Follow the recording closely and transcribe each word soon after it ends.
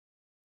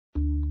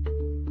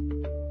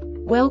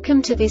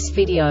Welcome to this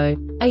video.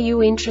 Are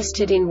you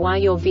interested in why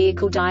your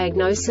vehicle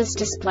diagnosis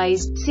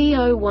displays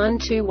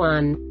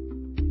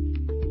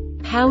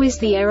C0121? How is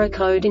the error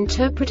code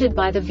interpreted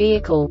by the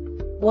vehicle?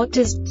 What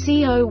does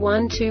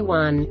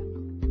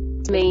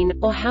C0121 mean,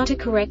 or how to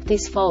correct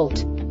this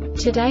fault?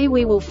 Today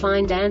we will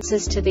find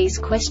answers to these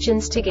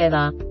questions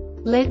together.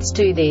 Let's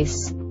do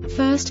this.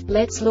 First,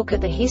 let's look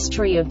at the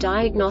history of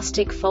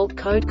diagnostic fault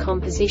code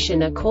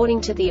composition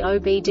according to the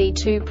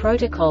OBD2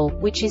 protocol,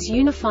 which is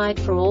unified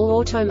for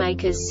all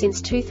automakers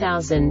since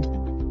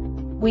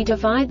 2000. We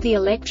divide the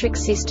electric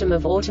system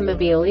of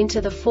automobile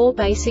into the four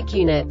basic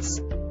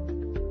units: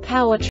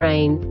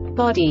 powertrain,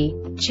 body,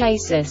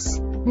 chassis,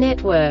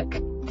 network.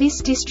 This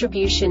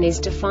distribution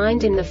is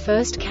defined in the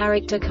first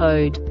character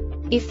code.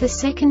 If the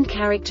second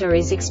character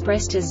is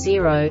expressed as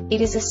 0, it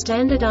is a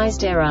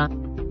standardized error.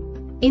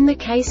 In the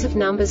case of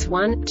numbers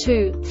 1,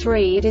 2,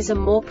 3, it is a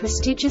more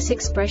prestigious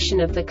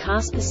expression of the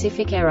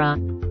car-specific error.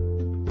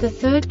 The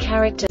third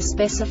character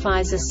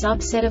specifies a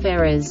subset of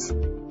errors.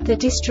 The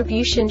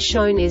distribution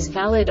shown is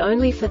valid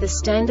only for the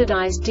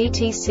standardized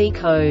DTC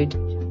code.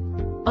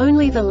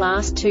 Only the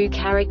last two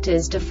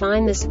characters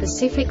define the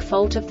specific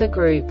fault of the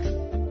group.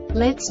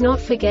 Let's not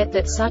forget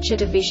that such a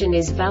division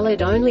is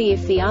valid only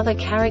if the other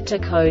character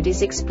code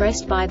is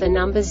expressed by the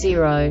number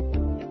 0.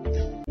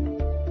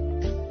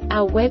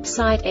 Our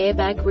website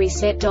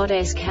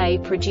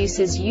airbagreset.sk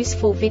produces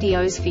useful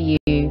videos for you.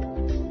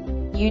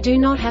 You do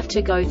not have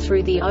to go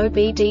through the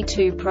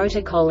OBD2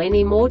 protocol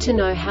anymore to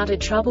know how to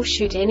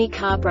troubleshoot any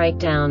car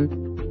breakdown.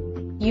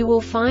 You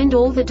will find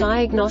all the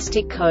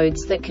diagnostic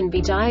codes that can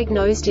be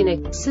diagnosed in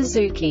a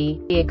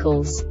Suzuki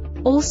vehicles.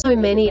 Also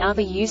many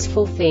other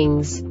useful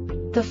things.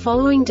 The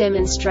following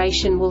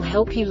demonstration will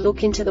help you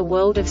look into the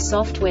world of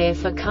software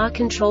for car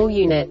control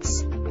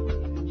units.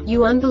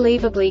 You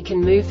unbelievably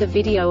can move the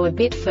video a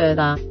bit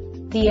further.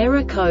 The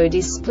error code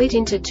is split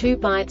into 2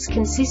 bytes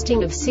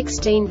consisting of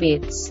 16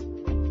 bits.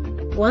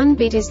 1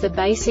 bit is the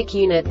basic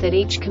unit that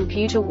each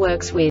computer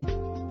works with.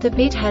 The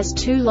bit has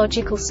 2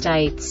 logical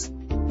states: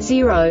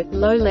 0,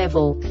 low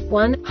level,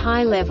 1,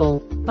 high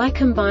level. By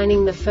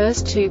combining the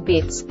first 2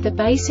 bits, the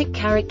basic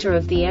character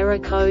of the error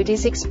code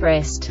is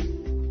expressed.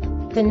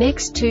 The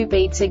next 2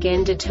 beats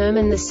again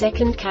determine the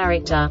second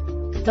character.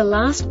 The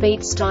last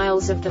beat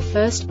styles of the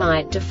first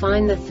byte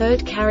define the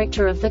third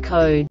character of the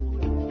code.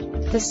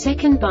 The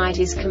second byte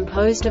is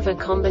composed of a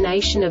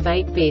combination of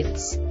 8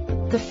 bits.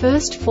 The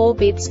first 4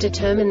 bits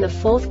determine the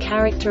fourth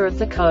character of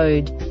the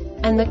code.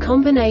 And the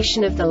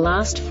combination of the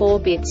last 4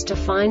 bits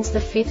defines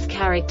the fifth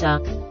character.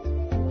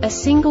 A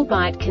single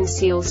byte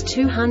conceals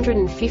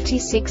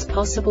 256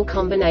 possible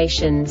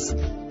combinations.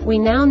 We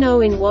now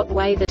know in what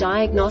way the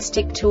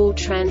diagnostic tool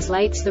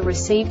translates the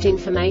received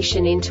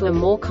information into a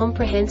more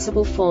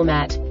comprehensible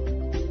format.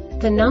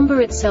 The number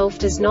itself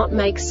does not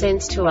make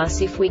sense to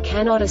us if we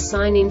cannot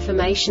assign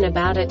information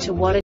about it to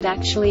what it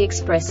actually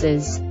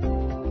expresses.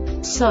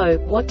 So,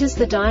 what does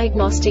the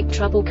Diagnostic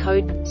Trouble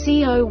Code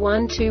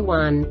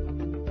C0121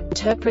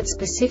 interpret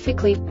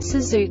specifically for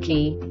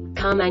Suzuki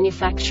car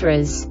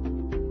manufacturers?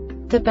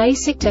 The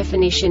basic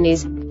definition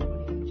is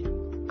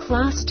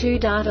Class 2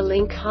 data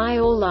link high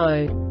or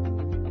low.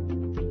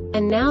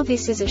 And now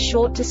this is a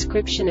short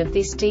description of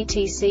this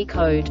DTC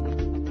code.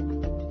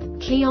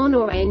 Key on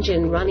or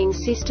engine running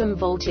system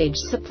voltage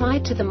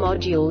supplied to the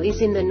module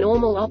is in the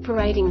normal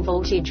operating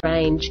voltage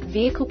range.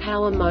 Vehicle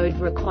power mode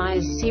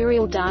requires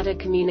serial data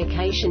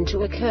communication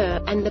to occur,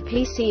 and the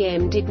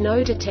PCM did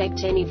not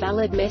detect any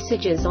valid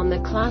messages on the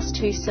Class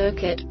 2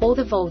 circuit, or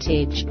the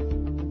voltage.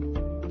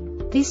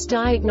 This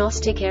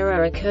diagnostic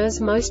error occurs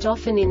most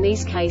often in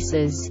these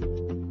cases.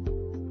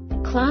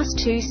 Class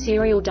 2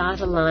 serial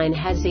data line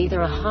has either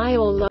a high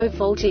or low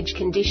voltage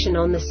condition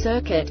on the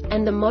circuit,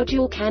 and the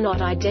module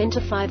cannot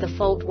identify the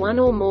fault. One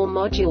or more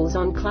modules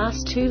on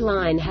Class 2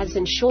 line has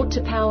a short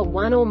to power.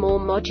 One or more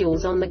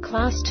modules on the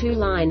Class 2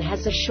 line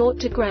has a short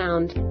to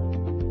ground.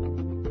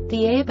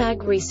 The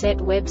Airbag Reset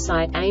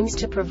website aims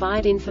to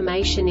provide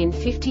information in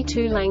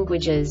 52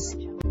 languages.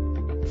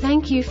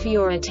 Thank you for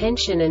your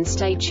attention and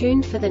stay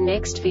tuned for the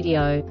next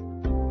video.